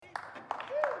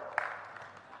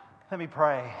Let me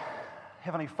pray.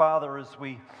 Heavenly Father, as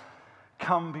we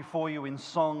come before you in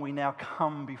song, we now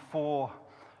come before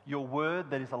your word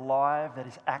that is alive, that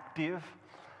is active.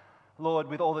 Lord,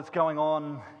 with all that's going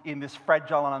on in this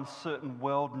fragile and uncertain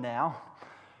world now,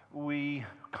 we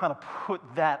kind of put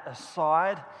that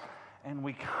aside and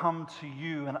we come to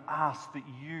you and ask that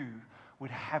you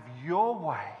would have your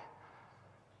way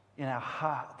in our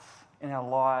hearts, in our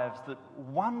lives, that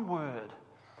one word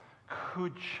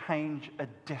could change a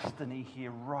destiny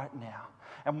here right now.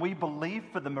 And we believe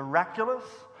for the miraculous,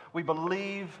 we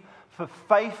believe for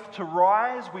faith to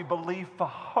rise, we believe for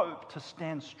hope to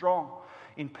stand strong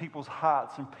in people's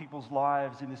hearts and people's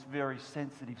lives in this very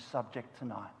sensitive subject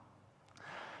tonight.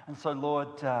 And so,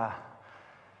 Lord,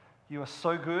 you are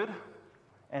so good,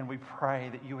 and we pray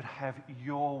that you would have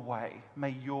your way.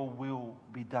 May your will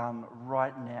be done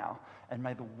right now, and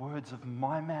may the words of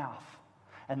my mouth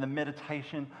and the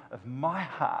meditation of my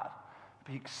heart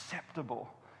be acceptable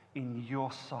in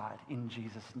your sight. In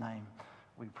Jesus' name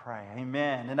we pray.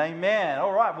 Amen and amen.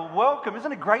 All right, well, welcome.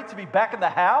 Isn't it great to be back in the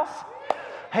house?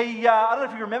 Hey, I don't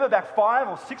know if you remember back 5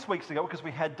 or 6 weeks ago, because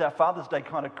we had Father's Day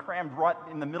kind of crammed right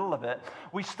in the middle of it.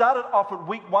 We started off at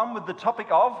week 1 with the topic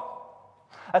of...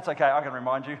 That's okay, I can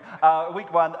remind you.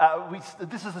 Week 1,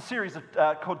 this is a series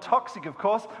called Toxic, of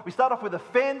course. We start off with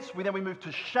offense, then we move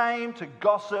to shame, to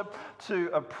gossip, to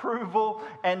approval,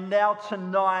 and now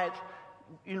tonight,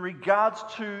 in regards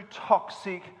to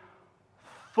toxic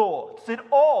thoughts. It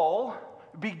all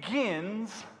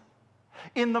begins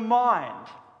in the mind.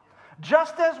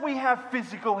 Just as we have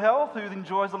physical health, who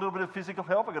enjoys a little bit of physical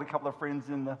health? I've got a couple of friends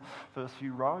in the first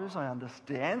few rows, I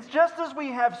understand. Just as we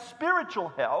have spiritual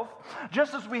health,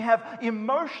 just as we have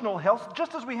emotional health,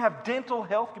 just as we have dental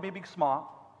health, give me a big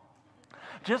smile.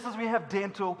 Just as we have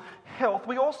dental health,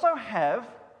 we also have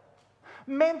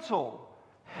mental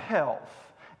health.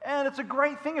 And it's a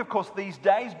great thing, of course, these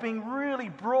days, being really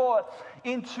brought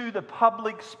into the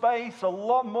public space a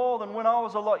lot more than when I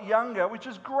was a lot younger, which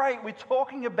is great. We're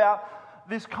talking about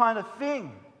this kind of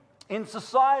thing in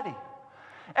society.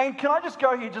 And can I just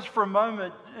go here just for a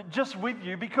moment, just with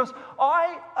you, because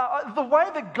the way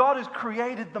that God has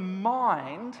created the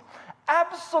mind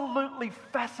absolutely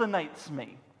fascinates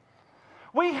me.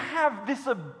 We have this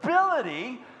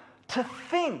ability to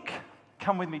think.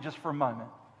 Come with me just for a moment.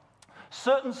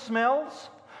 Certain smells,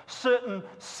 certain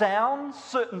sounds,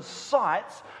 certain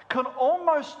sights can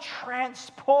almost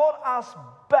transport us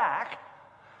back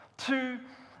to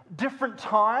different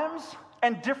times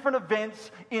and different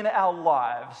events in our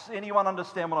lives. Anyone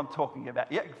understand what I'm talking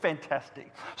about? Yeah,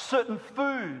 fantastic. Certain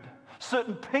food,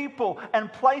 certain people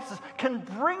and places can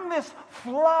bring this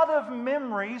flood of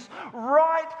memories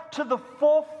right to the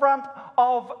forefront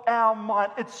of our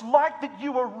mind. It's like that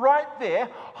you were right there,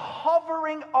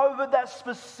 hovering over that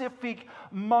specific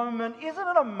moment. Isn't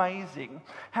it amazing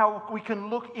how we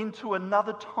can look into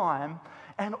another time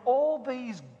and all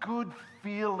these good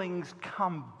feelings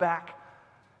come back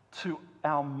to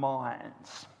our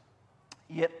minds?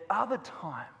 Yet other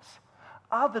times,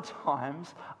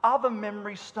 other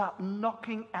memories start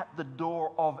knocking at the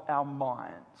door of our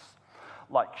minds,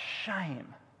 like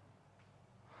shame,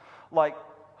 like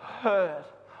hurt,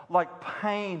 like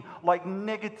pain, like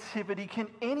negativity. Can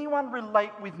anyone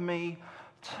relate with me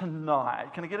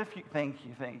tonight? Can I get a few? Thank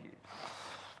you.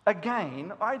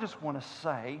 Again, I just want to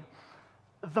say,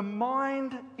 the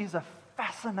mind is a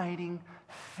fascinating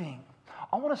thing.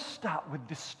 I want to start with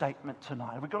this statement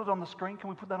tonight. Have we got it on the screen? Can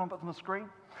we put that on the screen?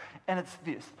 And it's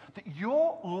this, that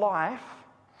your life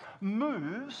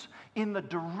moves in the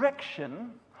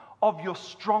direction of your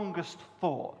strongest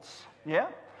thoughts. Yeah?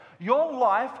 Your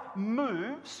life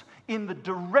moves in the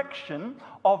direction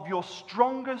of your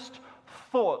strongest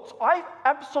thoughts. I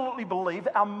absolutely believe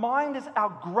our mind is our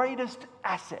greatest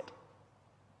asset.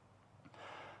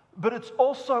 But it's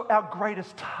also our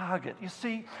greatest target. You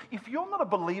see, if you're not a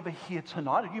believer here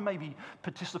tonight, or you may be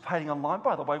participating online,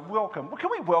 by the way, welcome. Can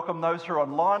we welcome those who are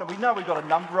online? And we know we've got a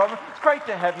number of them. It's great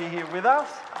to have you here with us.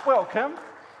 Welcome.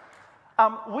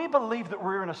 We believe that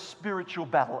we're in a spiritual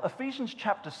battle. Ephesians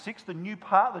chapter 6, the New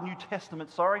Testament,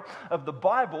 of the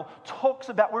Bible, talks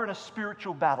about we're in a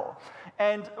spiritual battle.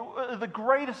 And the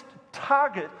greatest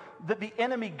target that the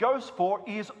enemy goes for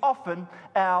is often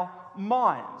our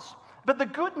minds. But the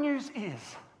good news is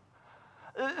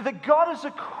that God has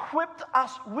equipped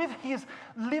us with His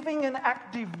living and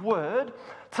active Word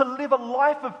to live a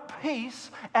life of peace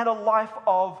and a life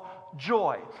of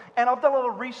joy. And I've done a lot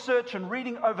of research and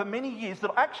reading over many years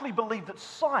that I actually believe that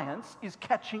science is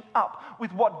catching up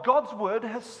with what God's Word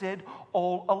has said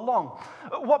all along.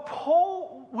 What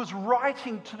Paul was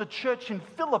writing to the church in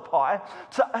Philippi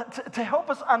to help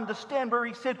us understand, where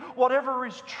he said, whatever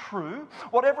is true,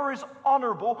 whatever is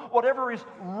honorable, whatever is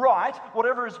right,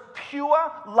 whatever is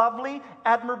pure, lovely,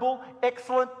 admirable,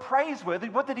 excellent, praiseworthy.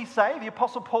 What did he say? The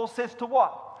Apostle Paul says to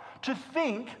what? To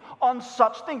think on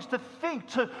such things, to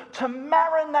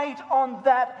marinate on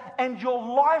that, and your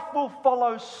life will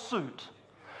follow suit.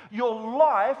 Your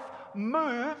life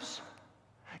moves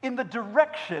in the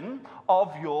direction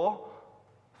of your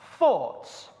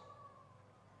thoughts.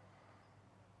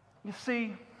 You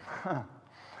see,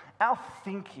 our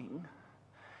thinking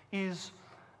is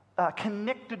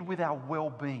connected with our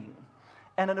well-being,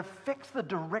 and it affects the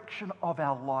direction of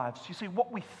our lives. You see,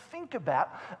 what we think about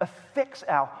affects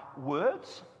our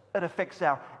words, it affects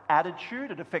our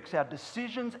attitude, it affects our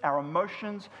decisions, our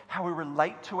emotions, how we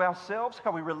relate to ourselves,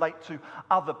 how we relate to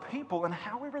other people, and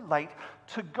how we relate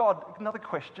to God. Another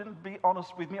question, be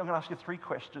honest with me, I'm going to ask you 3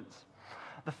 questions.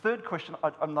 The third question,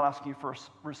 I'm not asking you for a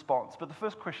response, but the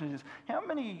first question is, how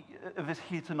many of us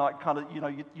here tonight kind of,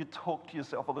 you talk to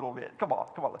yourself a little bit? Come on.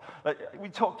 We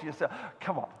talk to yourself.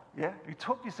 Come on, yeah? You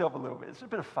talk to yourself a little bit. It's a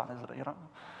bit of fun, isn't it,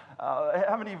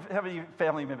 How many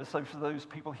family members, so for those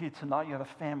people here tonight, you have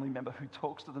a family member who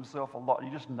talks to themselves a lot. You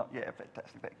just know, yeah,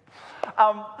 fantastic thing.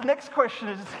 The next question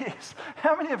is this.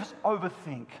 How many of us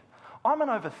overthink? I'm an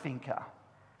overthinker.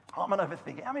 How many of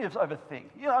us overthink?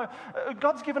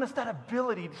 God's given us that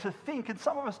ability to think, and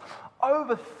some of us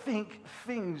overthink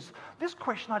things. This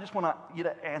question I just want you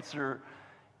to answer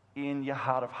in your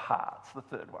heart of hearts, the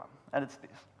third one, and it's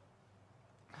this.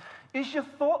 Is your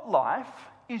thought life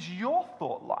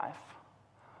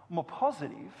more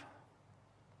positive,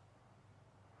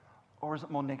 or is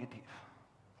it more negative?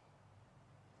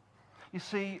 You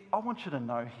see, I want you to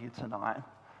know here tonight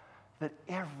that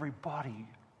everybody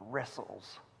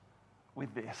wrestles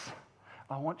with this.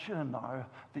 I want you to know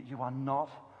that you are not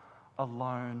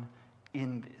alone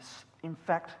in this. In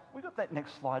fact, we got that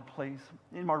next slide, please.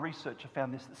 In my research, I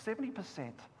found this, that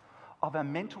 70% of our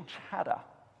mental chatter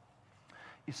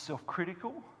is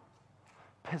self-critical,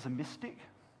 pessimistic,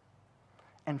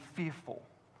 and fearful.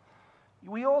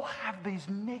 We all have these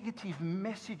negative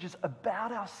messages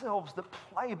about ourselves that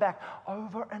play back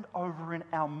over and over in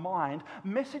our mind,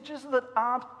 messages that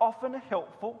aren't often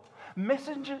helpful,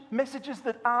 messages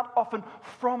that aren't often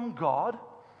from God,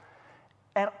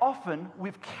 and often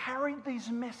we've carried these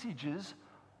messages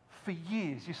for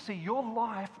years. You see, your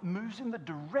life moves in the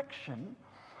direction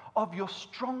of your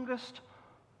strongest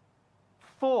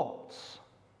thoughts.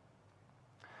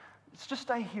 Let's just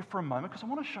stay here for a moment because I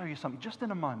want to show you something, just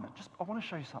in a moment. I want to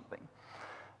show you something.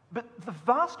 But the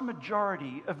vast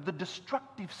majority of the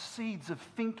destructive seeds of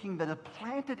thinking that are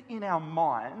planted in our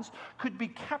minds could be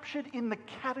captured in the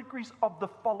categories of the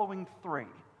following 3.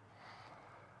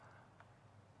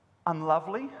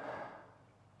 Unlovely. We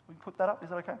can put that up. Is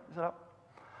that okay? Is that up?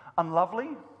 Unlovely,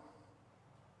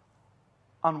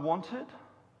 unwanted,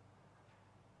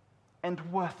 and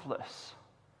worthless.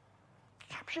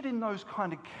 Captured in those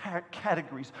kind of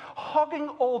categories, hogging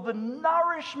all the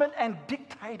nourishment and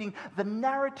dictating the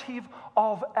narrative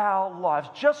of our lives.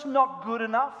 Just not good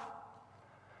enough,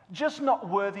 just not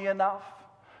worthy enough,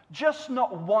 just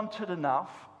not wanted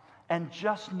enough, and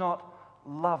just not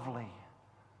lovely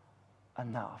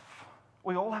enough.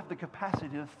 We all have the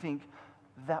capacity to think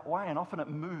that way, and often it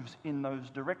moves in those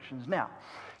directions. Now,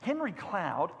 Henry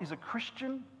Cloud is a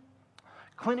Christian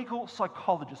clinical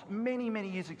psychologist, many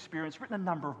years experience, written a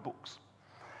number of books.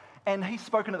 And he's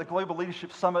spoken at the Global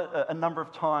Leadership Summit a number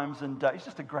of times, and he's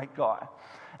just a great guy.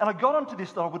 And I got onto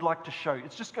this that I would like to show you.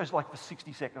 It just goes like for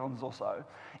 60 seconds or so.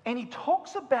 And he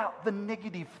talks about the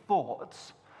negative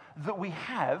thoughts that we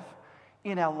have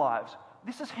in our lives.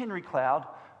 This is Henry Cloud,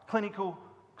 clinical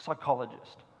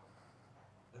psychologist.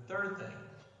 The third thing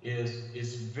is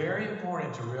it's very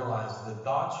important to realize the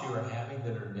thoughts you are having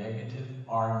that are negative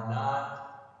are not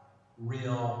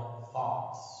real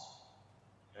thoughts.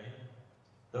 Okay?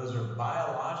 Those are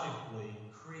biologically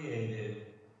created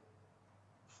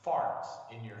farts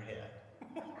in your head.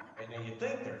 And now you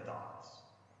think they're thoughts,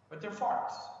 but they're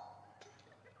farts.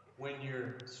 When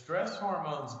your stress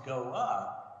hormones go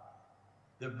up,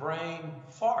 the brain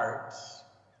farts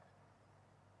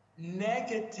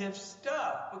negative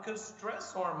stuff because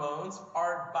stress hormones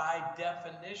are by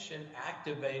definition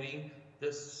activating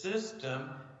the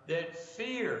system that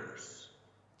fears.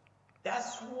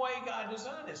 That's the way God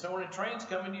designed it. So when a train's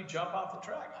coming, you jump off the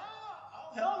track.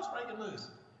 Oh, hell is breaking loose.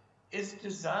 It's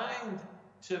designed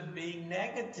to be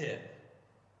negative,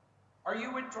 or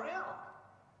you would drown.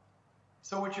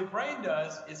 So what your brain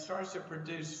does, it starts to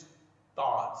produce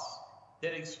thoughts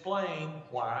that explain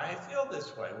why I feel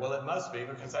this way. Well, it must be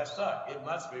because I suck. It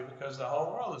must be because the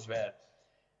whole world is bad.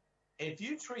 If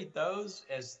you treat those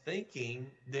as thinking,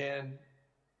 then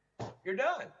you're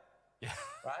done. Yeah.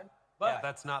 Right? Yeah,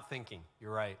 that's not thinking.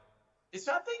 You're right. It's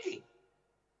not thinking.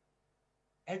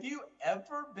 Have you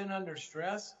ever been under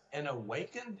stress and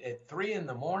awakened at 3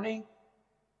 a.m.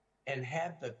 and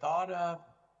had the thought of,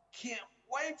 can't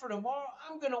wait for tomorrow,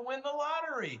 I'm going to win the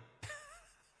lottery?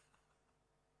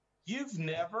 You've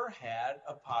never had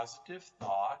a positive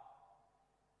thought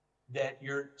that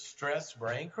your stress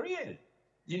brain created.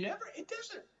 It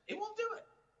won't do it.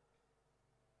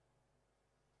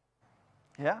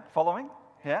 Yeah, following?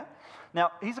 Yeah?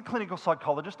 Now, he's a clinical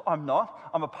psychologist. I'm not.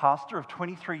 I'm a pastor of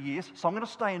 23 years, so I'm going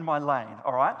to stay in my lane,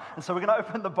 all right? And so we're going to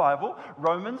open the Bible.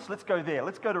 Romans, let's go there.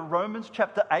 Let's go to Romans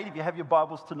chapter 8 if you have your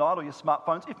Bibles tonight or your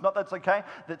smartphones. If not, that's okay.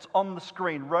 That's on the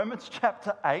screen. Romans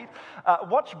chapter 8.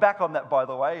 Watch back on that, by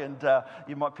the way, and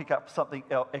you might pick up something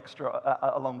extra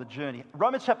along the journey.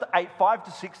 Romans chapter 8, 5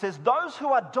 to 6 says, those who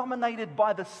are dominated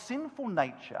by the sinful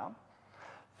nature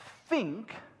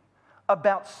think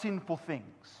about sinful things.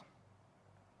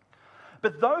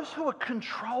 But those who are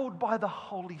controlled by the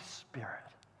Holy Spirit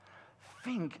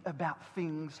think about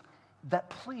things that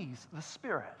please the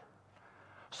Spirit.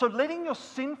 So letting your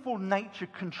sinful nature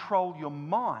control your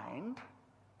mind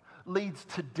leads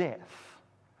to death.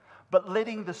 But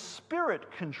letting the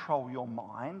Spirit control your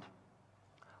mind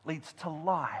leads to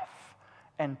life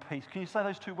and peace. Can you say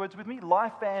those two words with me?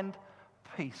 Life and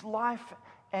peace. Life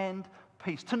and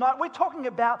peace. Tonight we're talking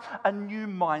about a new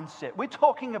mindset. We're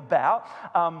talking about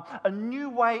a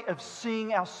new way of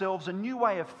seeing ourselves, a new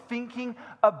way of thinking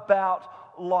about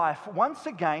life. Once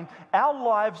again, our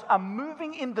lives are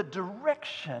moving in the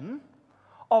direction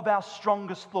of our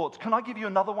strongest thoughts. Can I give you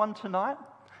another one tonight?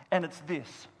 And it's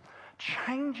this.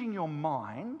 Changing your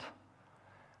mind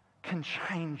can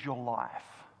change your life.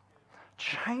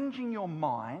 Changing your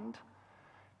mind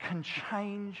can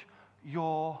change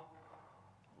your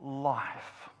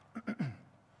life.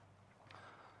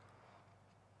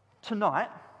 Tonight,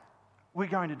 we're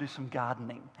going to do some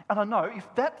gardening. And I know if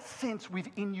that sense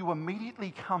within you immediately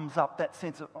comes up, that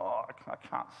sense of, oh, I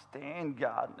can't stand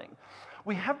gardening.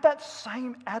 We have that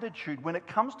same attitude when it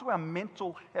comes to our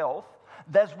mental health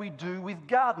as we do with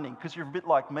gardening, because you're a bit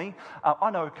like me.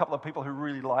 I know a couple of people who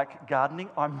really like gardening.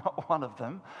 I'm not one of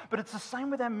them. But it's the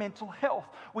same with our mental health.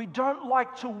 We don't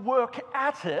like to work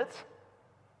at it,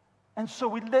 and so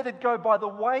we let it go by the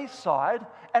wayside,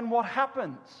 and what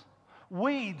happens?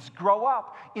 Weeds grow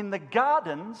up in the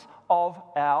gardens of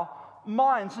our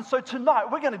minds. And so tonight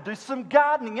we're going to do some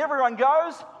gardening. Everyone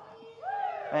goes?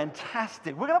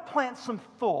 Fantastic. We're going to plant some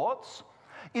thoughts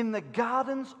in the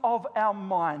gardens of our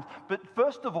mind. But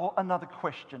first of all, another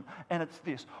question, and it's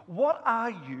this. What are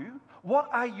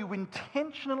you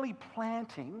intentionally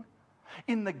planting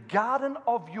in the garden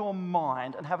of your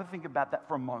mind? And have a think about that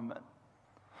for a moment.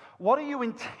 What are you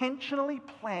intentionally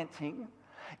planting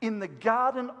in the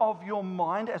garden of your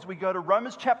mind? As we go to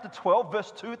Romans chapter 12,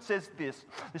 verse 2, it says this.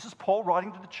 This is Paul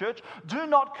writing to the church. Do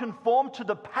not conform to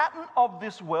the pattern of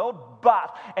this world,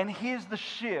 but, and here's the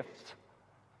shift,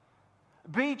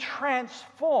 be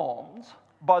transformed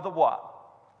by the what?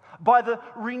 By the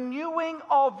renewing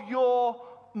of your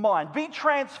mind. Be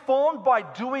transformed by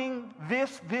doing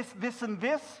this, and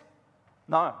this?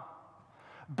 No.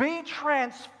 Be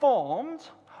transformed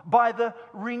by the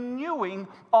renewing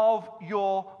of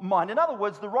your mind. In other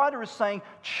words, the writer is saying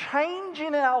change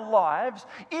in our lives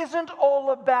isn't all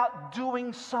about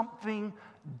doing something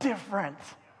different.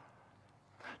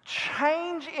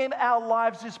 Change in our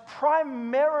lives is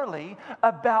primarily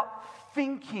about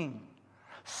thinking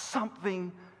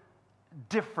something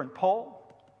different. Paul,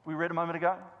 we read a moment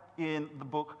ago in the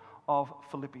book of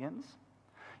Philippians.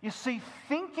 You see,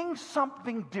 thinking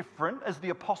something different, as the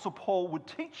Apostle Paul would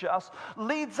teach us,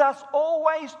 leads us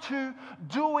always to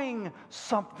doing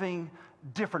something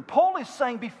different. Paul is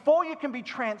saying before you can be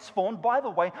transformed, by the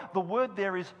way, the word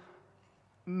there is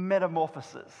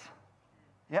metamorphosis.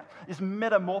 Yeah, is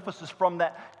metamorphosis from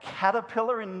that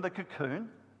caterpillar in the cocoon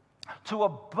to a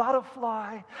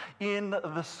butterfly in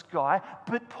the sky.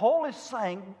 But Paul is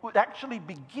saying it actually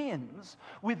begins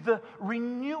with the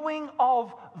renewing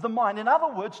of the mind. In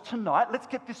other words, tonight, let's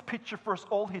get this picture for us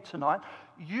all here tonight.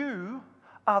 You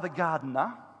are the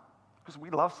gardener, because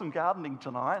we love some gardening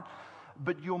tonight,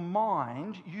 but your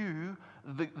mind,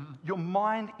 your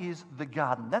mind is the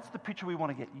garden. That's the picture we want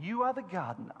to get. You are the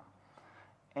gardener,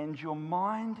 and your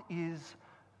mind is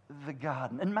the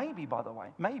garden. And maybe, by the way,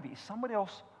 maybe somebody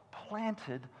else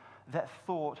planted that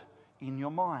thought in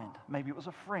your mind. Maybe it was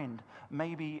a friend.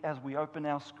 Maybe as we open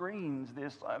our screens,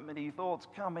 there's so many thoughts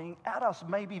coming at us.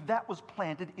 Maybe that was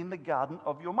planted in the garden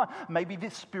of your mind. Maybe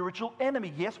this spiritual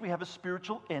enemy, yes, we have a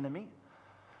spiritual enemy,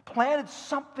 planted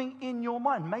something in your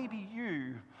mind. Maybe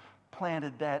you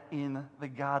planted that in the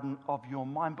garden of your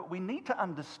mind. But we need to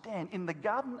understand, in the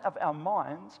garden of our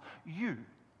minds, you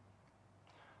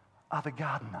are the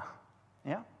gardener.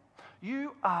 Yeah?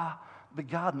 You are the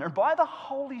gardener. And by the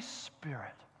Holy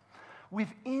Spirit,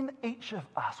 within each of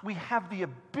us, we have the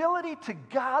ability to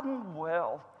garden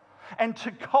well and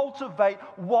to cultivate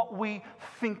what we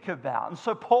think about. And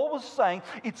so Paul was saying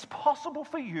it's possible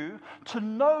for you to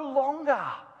no longer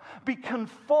be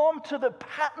conformed to the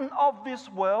pattern of this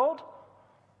world.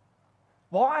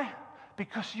 Why?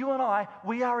 Because you and I,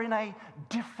 we are in a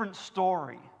different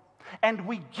story. And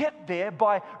we get there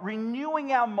by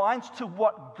renewing our minds to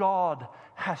what God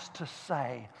has to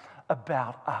say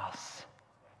about us.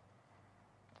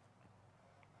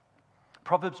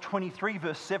 Proverbs 23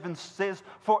 verse 7 says,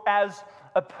 "For as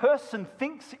a person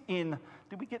thinks in..."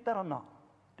 Did we get that or not?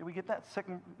 Did we get that?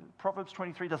 Proverbs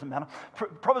 23, doesn't matter.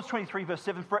 Proverbs 23 verse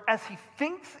 7, "For as he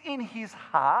thinks in his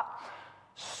heart,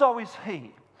 so is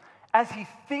he." As he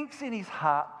thinks in his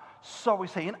heart, so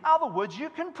is he. In other words, you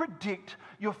can predict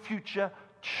your future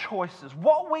choices.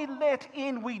 What we let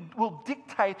in, we will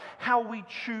dictate how we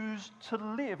choose to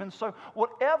live. And so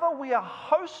whatever we are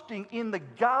hosting in the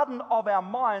garden of our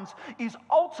minds is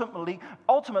ultimately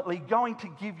going to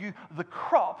give you the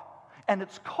crop, and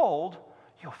it's called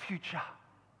your future.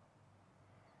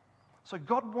 So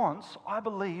God wants, I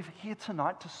believe, here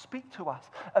tonight to speak to us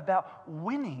about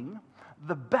winning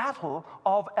the battle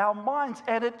of our minds,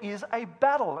 and it is a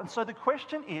battle. And so the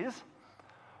question is,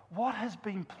 what has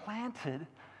been planted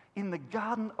in the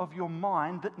garden of your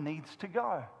mind that needs to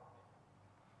go?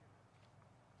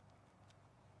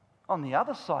 On the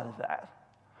other side of that,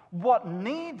 what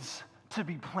needs to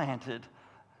be planted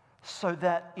so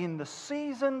that in the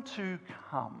season to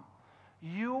come,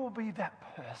 you will be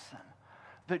that person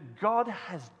that God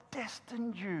has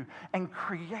destined you and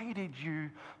created you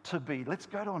to be. Let's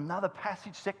go to another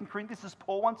passage, 2 Corinthians. This is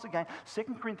Paul once again.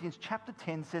 2 Corinthians chapter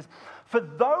 10 says, "For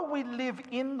though we live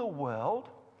in the world,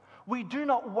 we do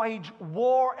not wage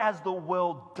war as the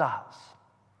world does.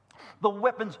 The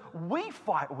weapons we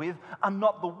fight with are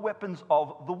not the weapons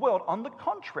of the world. On the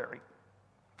contrary,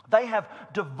 they have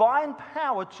divine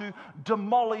power to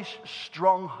demolish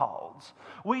strongholds.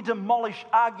 We demolish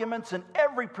arguments and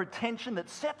every pretension that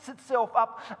sets itself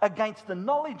up against the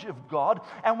knowledge of God,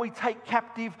 and we take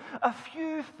captive a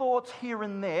few thoughts here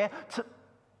and there to..."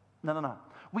 No.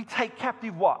 We take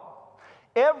captive what?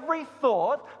 Every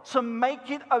thought to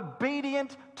make it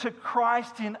obedient to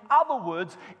Christ. In other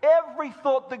words, every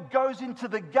thought that goes into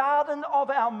the garden of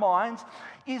our minds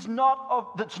that's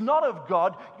not of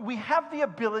God. We have the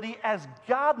ability as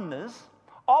gardeners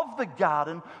of the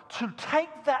garden to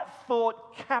take that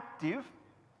thought captive,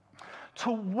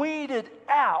 to weed it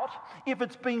out if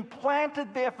it's been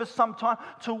planted there for some time,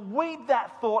 to weed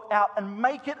that thought out and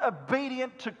make it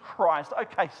obedient to Christ.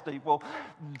 Okay, Steve, well,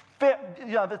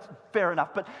 that's fair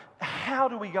enough, but how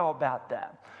do we go about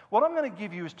that? What I'm going to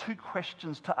give you is 2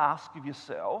 questions to ask of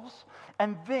yourselves,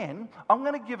 and then I'm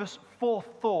going to give us 4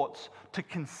 thoughts to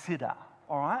consider,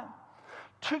 all right?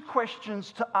 2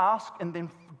 questions to ask, and then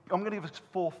I'm going to give us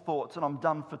 4 thoughts, and I'm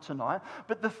done for tonight.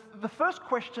 But the first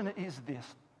question is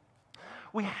this.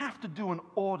 We have to do an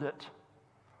audit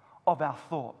of our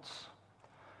thoughts.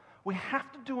 We have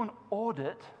to do an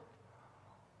audit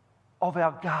of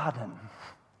our garden.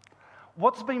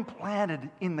 What's been planted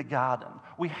in the garden?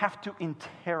 We have to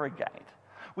interrogate.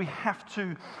 We have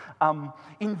to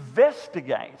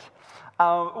investigate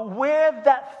where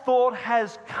that thought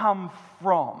has come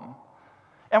from.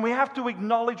 And we have to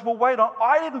acknowledge, well, wait on,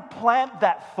 I didn't plant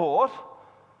that thought.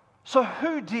 So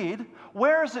who did?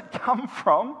 Where has it come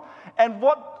from? And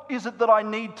what is it that I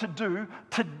need to do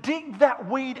to dig that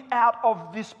weed out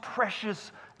of this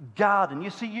precious garden? You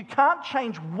see, you can't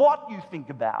change what you think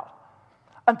about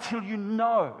until you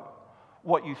know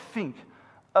what you think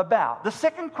about. The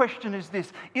second question is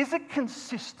this: is it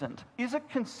consistent? Is it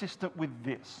consistent with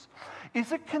this?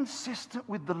 Is it consistent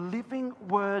with the living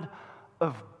Word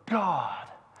of God?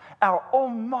 Our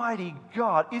Almighty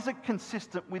God, is it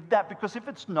consistent with that? Because if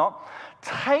it's not,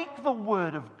 take the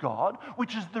Word of God,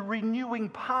 which is the renewing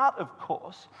part, of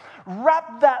course,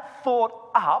 wrap that thought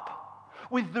up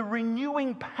with the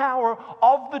renewing power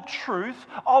of the truth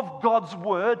of God's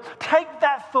Word, take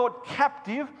that thought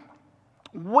captive,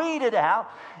 weed it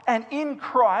out, and in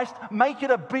Christ, make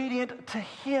it obedient to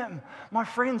Him. My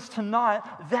friends, tonight,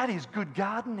 that is good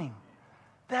gardening.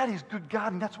 That is good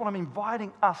gardening. That's what I'm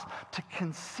inviting us to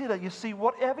consider. You see,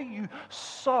 whatever you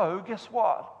sow, guess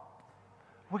what?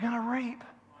 We're going to reap.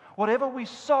 Whatever we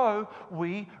sow,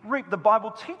 we reap. The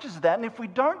Bible teaches that. And if we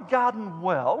don't garden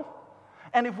well,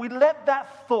 and if we let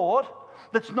that thought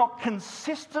that's not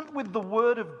consistent with the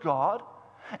Word of God,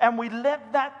 and we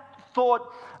let that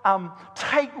thought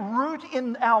take root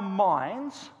in our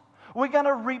minds, we're going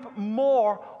to reap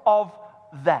more of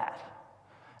that.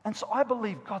 And so I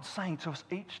believe God's saying to us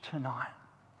each tonight,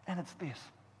 and it's this: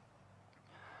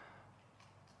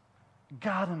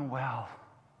 garden well.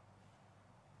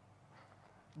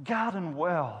 Garden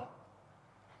well.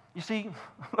 You see,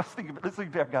 let's think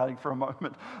about gardening for a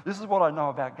moment. This is what I know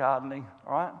about gardening,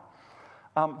 all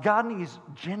right? Gardening is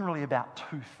generally about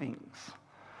two things.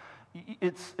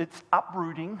 It's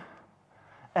uprooting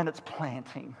and it's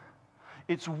planting.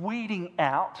 It's weeding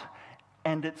out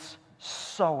and it's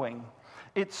sowing.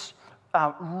 It's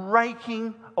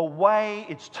raking away,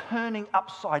 it's turning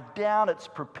upside down, it's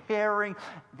preparing,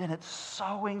 then it's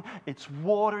sowing, it's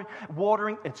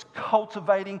watering, it's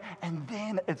cultivating, and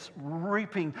then it's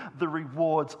reaping the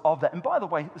rewards of that. And by the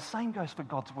way, the same goes for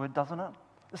God's Word, doesn't it?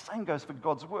 The same goes for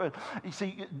God's Word. You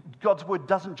see, God's Word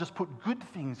doesn't just put good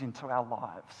things into our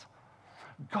lives.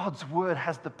 God's Word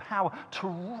has the power to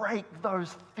rake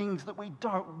those things that we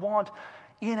don't want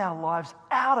in our lives,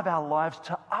 out of our lives,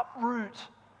 to uproot,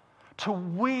 to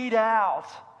weed out,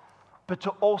 but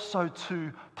to also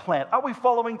to plant. Are we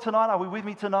following tonight? Are we with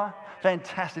me tonight?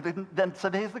 Fantastic. Then, so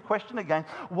there's the question again.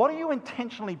 What are you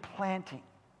intentionally planting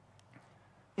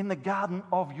in the garden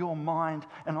of your mind?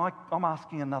 And I'm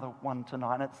asking another one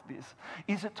tonight, and it's this: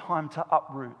 is it time to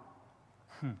uproot?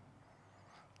 And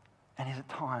is it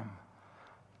time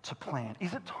to plant?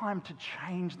 Is it time to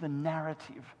change the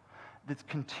narrative that's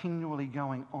continually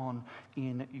going on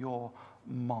in your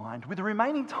mind? With the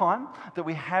remaining time that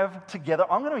we have together,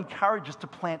 I'm going to encourage us to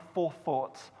plant 4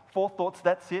 thoughts. 4 thoughts,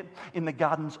 that's it, in the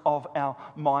gardens of our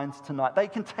minds tonight. They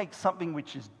can take something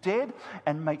which is dead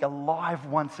and make alive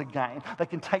once again. They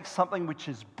can take something which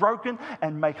is broken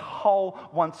and make whole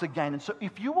once again. And so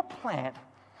if you will plant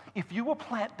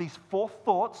these 4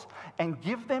 thoughts and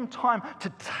give them time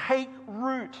to take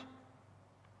root,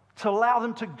 to allow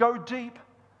them to go deep,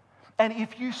 and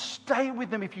if you stay with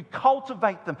them, if you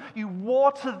cultivate them, you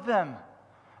water them,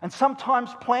 and sometimes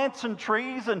plants and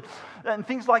trees and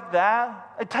things like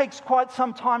that, it takes quite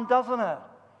some time, doesn't it?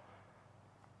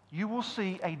 You will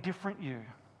see a different you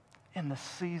in the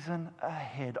season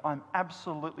ahead. I'm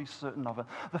absolutely certain of it.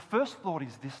 The first thought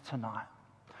is this tonight.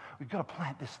 We've got to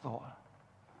plant this thought.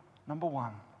 Number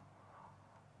 1,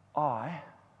 I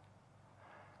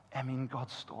am in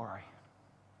God's story.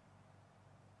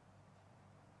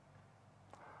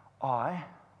 I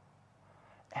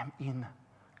am in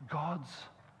God's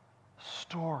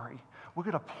story. We're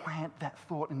going to plant that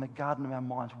thought in the garden of our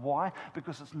minds. Why?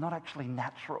 Because it's not actually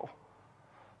natural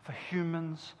for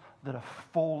humans that have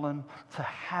fallen to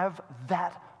have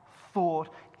that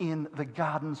thought in the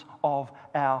gardens of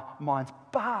our minds.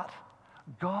 But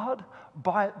God,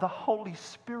 by the Holy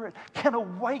Spirit, can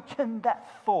awaken that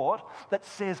thought that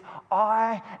says,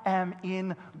 I am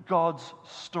in God's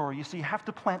story. You see, you have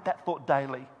to plant that thought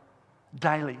daily,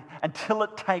 until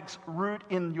it takes root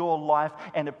in your life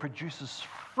and it produces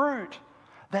fruit,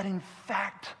 that in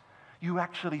fact you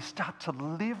actually start to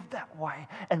live that way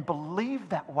and believe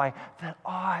that way, that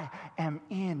I am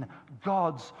in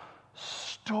God's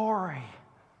story.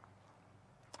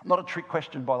 Not a trick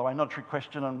question, by the way, not a trick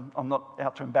question, and I'm not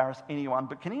out to embarrass anyone,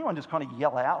 but can anyone just kind of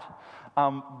yell out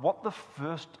what the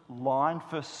first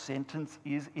sentence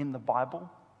is in the Bible?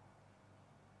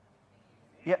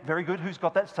 Yeah, very good. Who's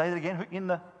got that? Say it again. In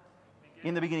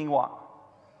the beginning what?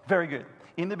 Very good.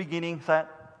 In the beginning, say it,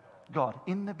 God.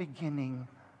 In the beginning,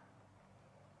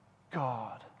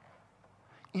 God.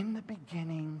 In the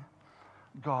beginning,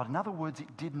 God. In other words,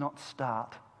 it did not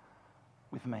start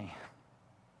with me.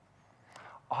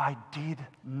 I did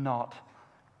not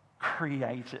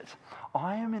create it.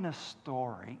 I am in a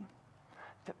story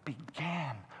that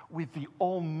began with the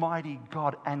Almighty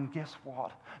God. And guess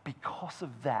what? Because of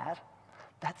that,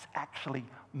 that's actually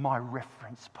my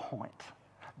reference point.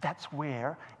 That's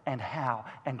where and how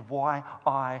and why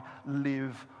I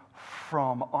live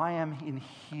from. I am in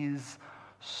His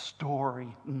story,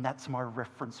 and that's my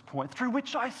reference point through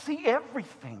which I see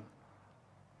everything,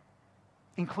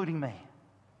 including me.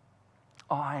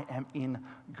 I am in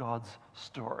God's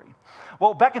story.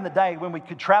 Well, back in the day when we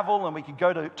could travel and we could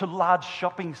go to large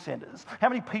shopping centres, how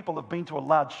many people have been to a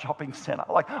large shopping centre?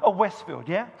 Like a Westfield,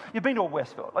 yeah? You've been to a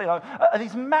Westfield. You know,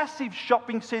 these massive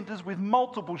shopping centres with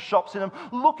multiple shops in them,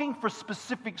 looking for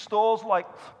specific stores like,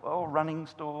 well, running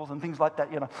stores and things like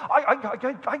that, you know.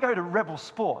 I go to Rebel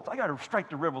Sports. I go straight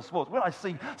to Rebel Sports. When I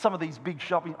see some of these big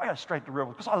shopping, I go straight to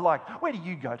Rebel because I like, where do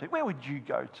you go to? Where would you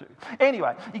go to?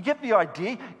 Anyway, you get the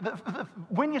idea.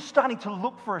 When you're starting to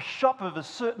look for a shop of a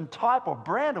certain type or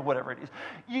brand or whatever it is,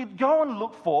 you go and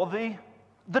look for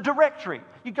the directory.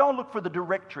 You go and look for the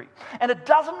directory. And it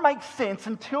doesn't make sense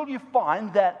until you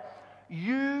find that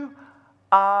you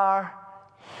are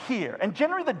here. And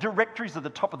generally the directory's at the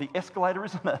top of the escalator,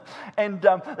 isn't it? And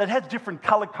it has different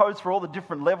color codes for all the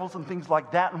different levels and things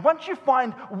like that. And once you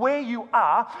find where you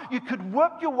are, you could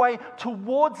work your way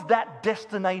towards that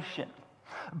destination.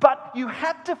 But you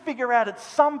had to figure out at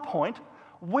some point,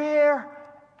 where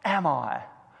am I?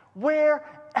 Where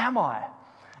am I?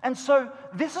 And so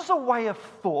this is a way of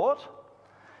thought.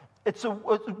 It's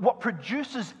what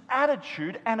produces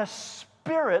attitude and a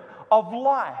spirit of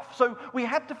life. So we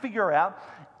had to figure out,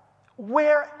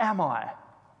 where am I?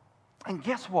 And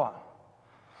guess what?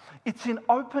 It's in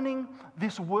opening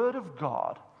this Word of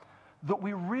God that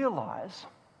we realize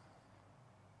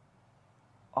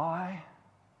I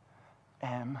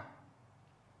am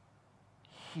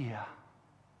here.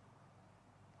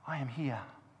 I am here.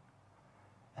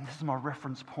 And this is my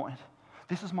reference point.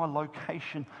 This is my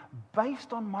location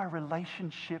based on my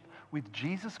relationship with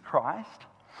Jesus Christ,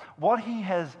 what He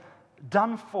has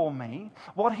done for me,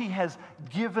 what He has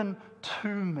given to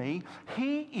me.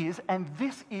 He is, and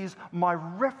this is my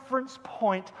reference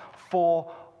point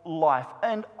for life.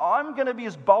 And I'm going to be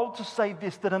as bold to say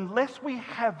this, that unless we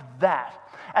have that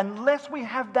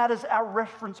as our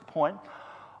reference point,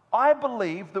 I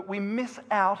believe that we miss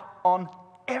out on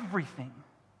everything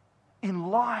in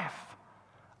life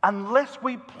unless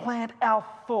we plant our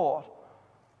thought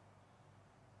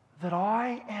that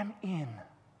I am in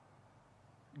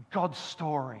God's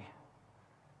story.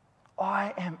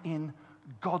 I am in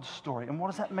God's story. And what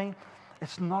does that mean?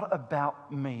 It's not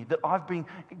about me, that I've been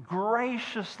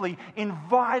graciously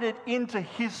invited into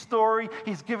His story.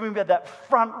 He's given me that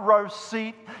front row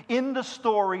seat in the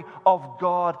story of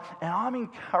God. And I'm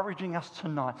encouraging us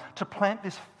tonight to plant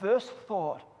this first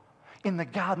thought in the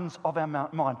gardens of our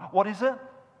mind. What is it?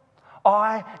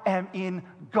 I am in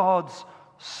God's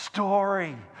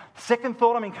story. Second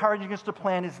thought I'm encouraging us to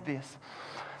plant is this,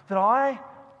 that I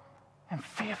am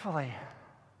fearfully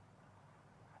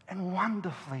and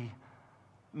wonderfully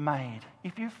made.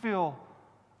 If you feel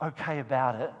okay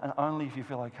about it, and only if you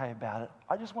feel okay about it,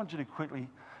 I just want you to quickly,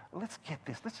 let's get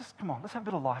this. Let's have a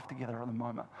bit of life together at the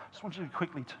moment. I just want you to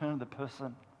quickly turn to the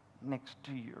person next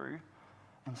to you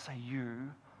and say,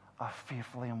 you are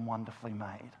fearfully and wonderfully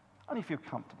made. Only if you're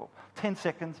comfortable. 10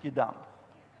 seconds, you're done.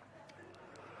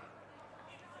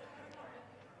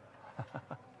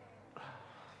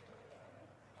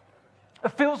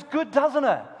 It feels good, doesn't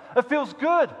it? It feels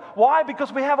good. Why?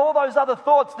 Because we have all those other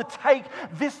thoughts that take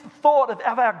this thought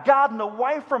of our garden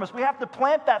away from us. We have to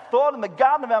plant that thought in the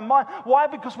garden of our mind. Why?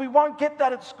 Because we won't get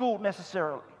that at school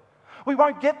necessarily. We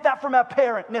won't get that from our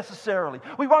parent necessarily.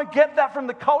 We won't get that from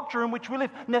the culture in which we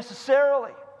live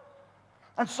necessarily.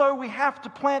 And so we have to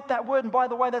plant that word. And by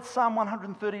the way, that's Psalm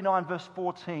 139 verse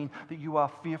 14, that you are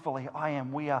fearfully,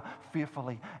 we are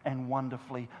fearfully and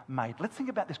wonderfully made. Let's think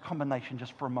about this combination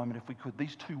just for a moment if we could.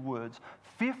 These two words,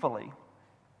 fearfully,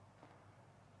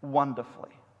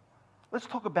 wonderfully. Let's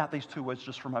talk about these two words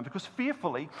just for a moment, because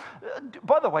fearfully,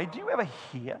 by the way, do you ever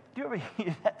hear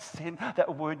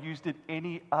that word used in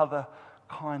any other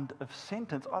kind of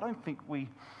sentence? I don't think we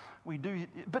do,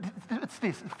 but it's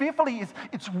this. Fearfully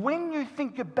it's when you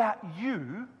think about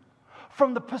you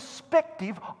from the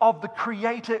perspective of the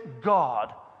Creator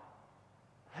God.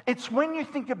 It's when you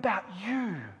think about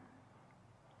you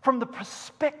from the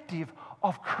perspective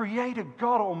of Creator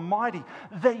God Almighty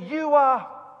that you are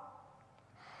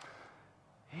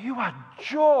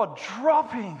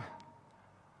jaw-dropping.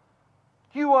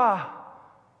 You are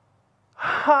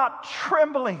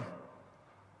heart-trembling.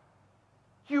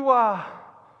 You are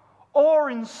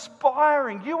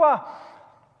awe-inspiring. You are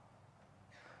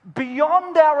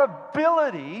beyond our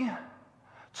ability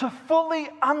to fully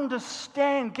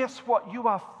understand. Guess what? You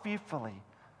are fearfully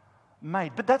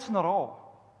made. But that's not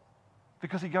all,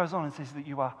 because He goes on and says that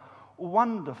you are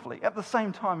wonderfully. At the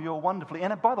same time, you're wonderfully.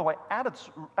 And by the way, at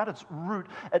its root,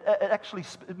 it actually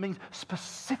means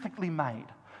specifically made.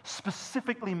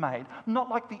 Specifically made. Not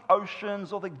like the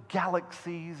oceans or the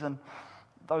galaxies and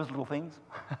those little things.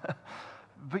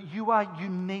 but you are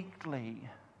uniquely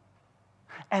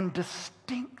and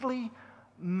distinctly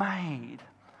made.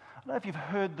 I don't know if you've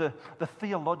heard the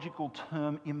theological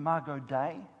term Imago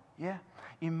Dei. Yeah?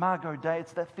 Imago Dei.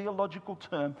 It's that theological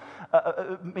term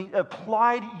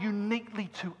applied uniquely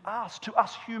to us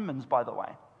humans, by the way,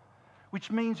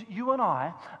 which means you and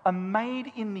I are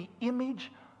made in the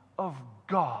image of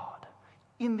God.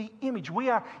 In the image. We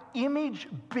are image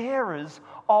bearers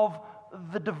of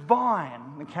the divine.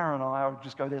 And Karen and I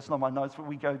just go there, it's not my notes, but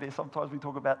we go there. Sometimes we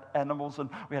talk about animals, and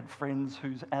we had friends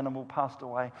whose animal passed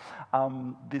away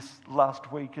this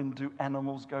last week, and do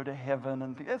animals go to heaven?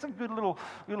 And it's a good little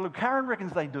Karen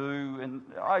reckons they do, and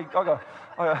I go,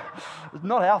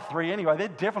 not our three anyway, they're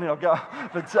definitely not going,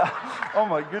 but oh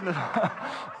my goodness.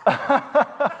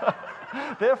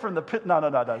 They're from the pit. No,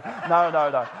 they're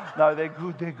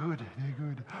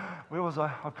good. Where was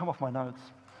I? I've come off my notes.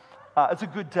 It's a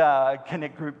good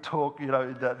Connect group talk,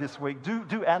 this week.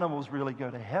 Do animals really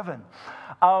go to heaven?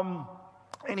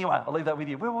 Anyway, I'll leave that with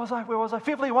you. Where was I?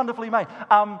 Fearfully, wonderfully made.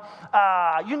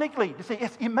 Uniquely. You see,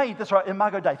 yes, made. That's right.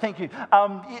 Imago Dei. Thank you.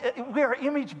 We're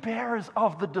image bearers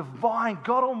of the divine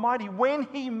God Almighty. When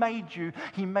He made you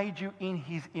in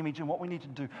His image. And what we need to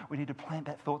do, we need to plant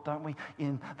that thought, don't we,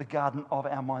 in the garden of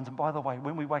our minds. And by the way,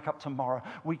 when we wake up tomorrow,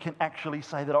 we can actually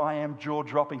say that I am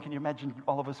jaw-dropping. Can you imagine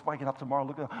all of us waking up tomorrow?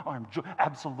 Look, I am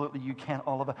absolutely, you can,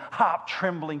 Oliver. Heart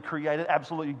trembling, created.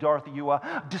 Absolutely, Dorothy, you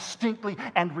are distinctly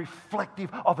and reflective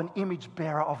of an image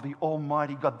bearer of the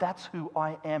Almighty God. That's who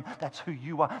I am. That's who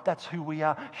you are. That's who we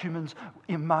are. Humans,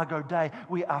 Imago Dei.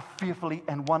 We are fearfully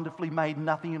and wonderfully made.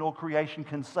 Nothing in all creation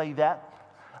can say that.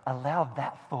 Allow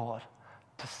that thought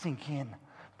to sink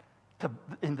to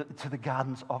the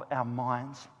gardens of our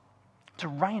minds. To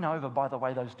reign over, by the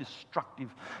way, those destructive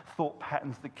thought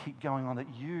patterns that keep going on, that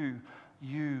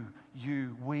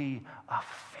we are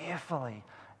fearfully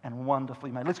and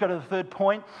wonderfully made. Let's go to the third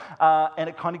point, and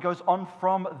it kind of goes on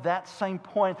from that same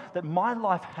point, that my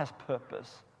life has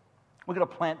purpose. We're going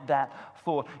to plant that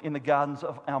thought in the gardens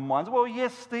of our minds. Well,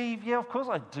 yes, Steve, yeah, of course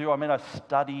I do. I mean, I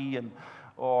study,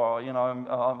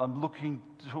 I'm looking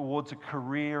towards a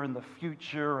career in the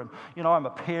future, and I'm a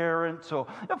parent, or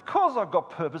of course I've got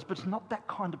purpose, but it's not that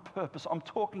kind of purpose I'm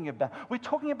talking about. We're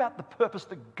talking about the purpose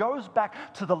that goes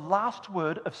back to the last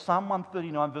word of Psalm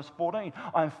 139 verse 14.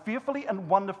 I am fearfully and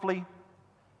wonderfully,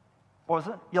 what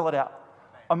was it? Yell it out.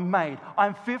 I'm made.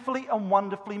 I'm fearfully and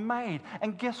wonderfully made.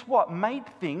 And guess what? Made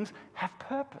things have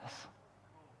purpose.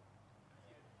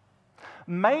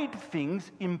 Made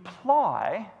things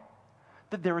imply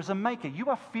that there is a maker. You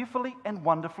are fearfully and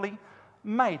wonderfully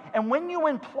made. And when you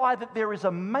imply that there is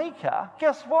a maker,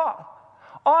 guess what?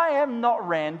 I am not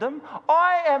random.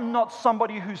 I am not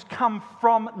somebody who's come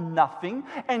from nothing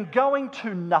and going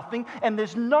to nothing, and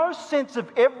there's no sense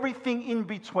of everything in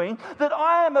between. That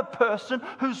I am a person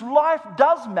whose life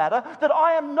does matter, that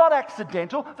I am not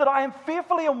accidental, that I am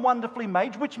fearfully and wonderfully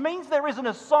made, which means there is an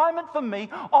assignment for me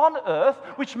on earth,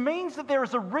 which means that there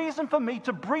is a reason for me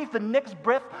to breathe the next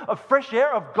breath of fresh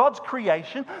air of God's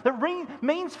creation. That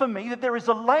means for me that there is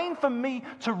a lane for me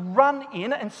to run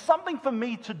in and something for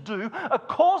me to do, a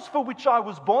cause for which I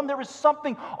was born. There is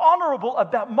something honorable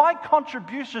about my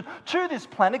contribution to this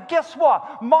planet. Guess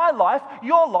what? My life,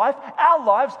 your life, our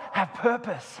lives have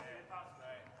purpose.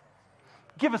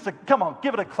 Give it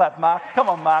a clap, Mark. Come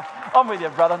on, Mark. I'm with you,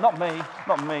 brother. Not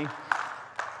me.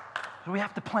 So we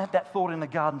have to plant that thought in the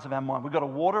gardens of our mind. We've got to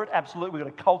water it, absolutely. We've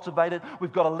got to cultivate it.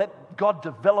 We've got to let God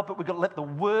develop it. We've got to let the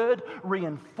Word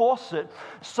reinforce it.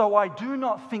 So I do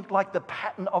not think like the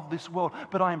pattern of this world,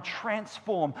 but I am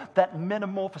transformed. That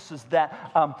metamorphosis,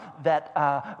 that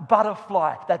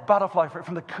butterfly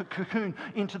from the cocoon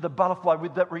into the butterfly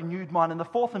with that renewed mind. And the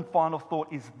fourth and final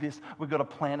thought is this. We've got to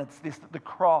plant it's this, that the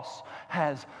cross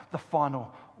has the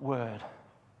final word.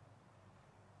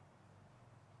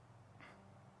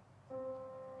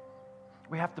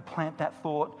 We have to plant that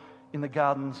thought in the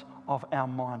gardens of our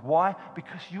mind. Why?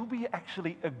 Because you'll be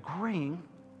actually agreeing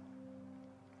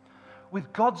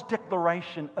with God's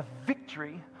declaration of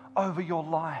victory over your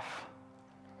life.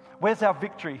 Where's our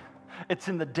victory? It's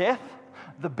in the death,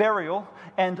 the burial,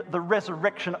 and the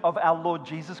resurrection of our Lord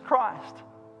Jesus Christ.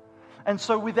 And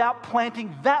so without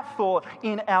planting that thought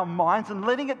in our minds and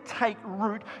letting it take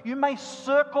root, you may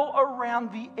circle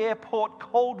around the airport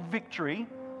called victory,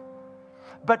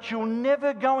 but you're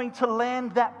never going to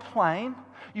land that plane.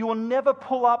 You will never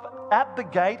pull up at the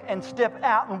gate and step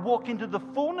out and walk into the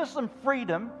fullness and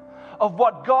freedom of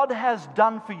what God has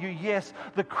done for you. Yes,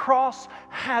 the cross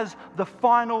has the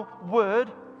final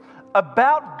word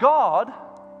about God,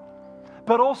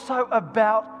 but also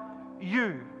about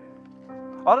you.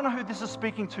 I don't know who this is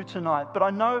speaking to tonight, but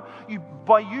I know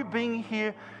by you being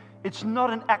here, it's not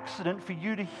an accident for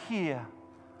you to hear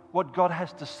what God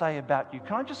has to say about you.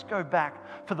 Can I just go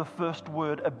back for the first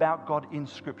word about God in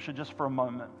Scripture just for a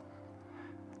moment?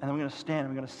 And then we're going to stand and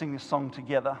we're going to sing this song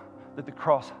together, that the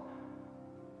cross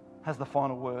has the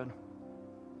final word.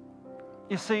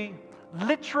 You see,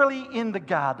 literally in the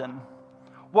garden,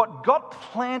 what God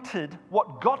planted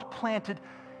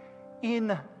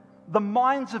in the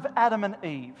minds of Adam and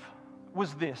Eve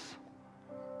was this: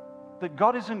 that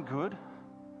God isn't good,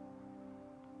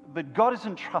 that God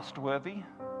isn't trustworthy,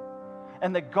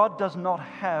 and that God does not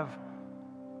have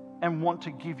and want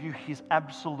to give you His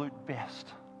absolute best.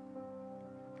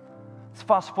 Let's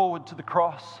fast forward to the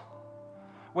cross,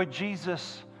 where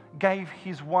Jesus gave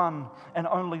His one and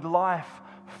only life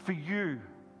for you.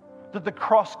 That the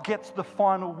cross gets the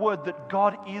final word, that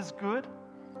God is good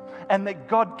and that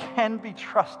God can be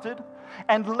trusted,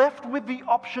 and left with the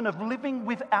option of living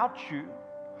without you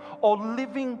or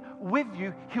living with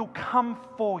you, He'll come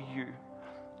for you,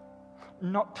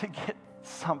 not to get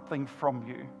something from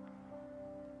you,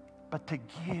 but to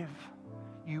give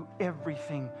you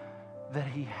everything that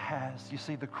He has. You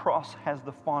see, the cross has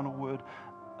the final word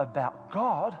about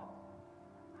God,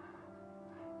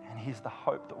 and here's the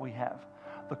hope that we have.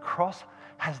 The cross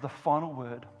has the final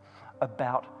word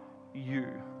about you,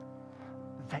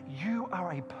 that you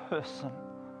are a person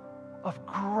of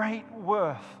great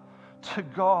worth to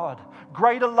God.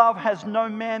 Greater love has no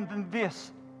man than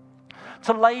this,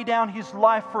 to lay down His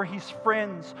life for His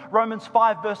friends. Romans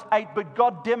 5 verse 8, but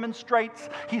God demonstrates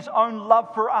His own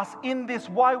love for us in this: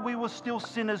 while we were still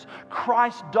sinners,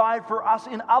 Christ died for us.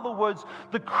 In other words,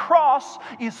 the cross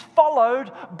is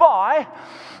followed by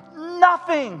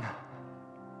nothing.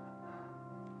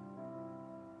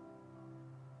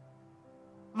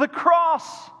 The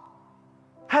cross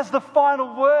has the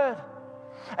final word,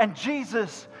 and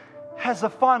Jesus has the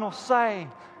final say,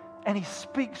 and He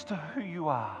speaks to who you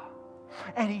are.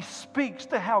 And He speaks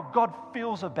to how God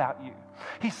feels about you.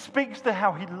 He speaks to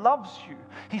how He loves you.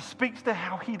 He speaks to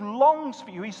how He longs for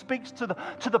you. He speaks to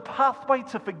the pathway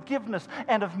to forgiveness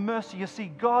and of mercy. You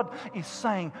see, God is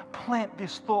saying, plant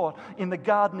this thought in the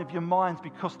garden of your minds,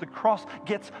 because the cross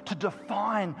gets to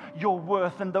define your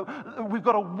worth. And we've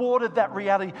got to water that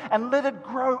reality and let it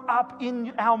grow up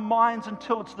in our minds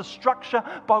until it's the structure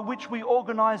by which we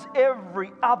organize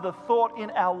every other thought in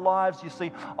our lives. You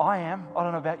see, I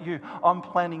don't know about you, I'm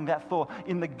planting that thought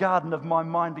in the garden of my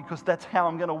mind, because that's how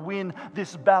I'm going to win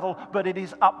this battle. But it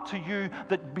is up to you,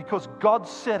 that because God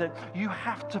said it, you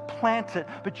have to plant it,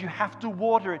 but you have to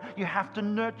water it, you have to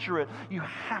nurture it, you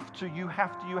have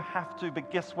to.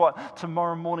 But guess what?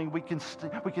 Tomorrow morning we can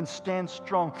stand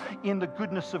strong in the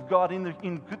goodness of God, in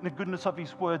the goodness of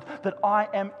His word, that I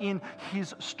am in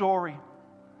His story,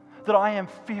 that I am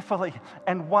fearfully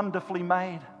and wonderfully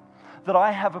made, that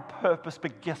I have a purpose.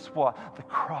 But guess what? The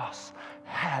cross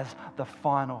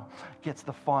gets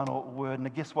the final word.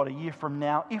 And guess what? A year from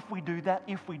now, if we do that,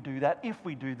 we're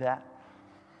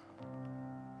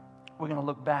going to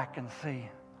look back and see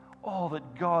all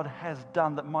that God has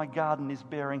done, that my garden is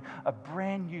bearing a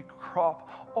brand new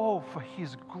crop, all for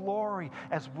His glory,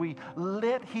 as we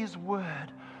let His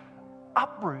word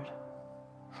uproot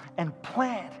and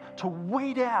plant to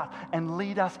weed out and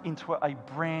lead us into a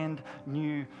brand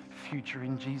new future.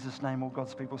 In Jesus' name, all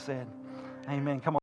God's people said, amen. Come on.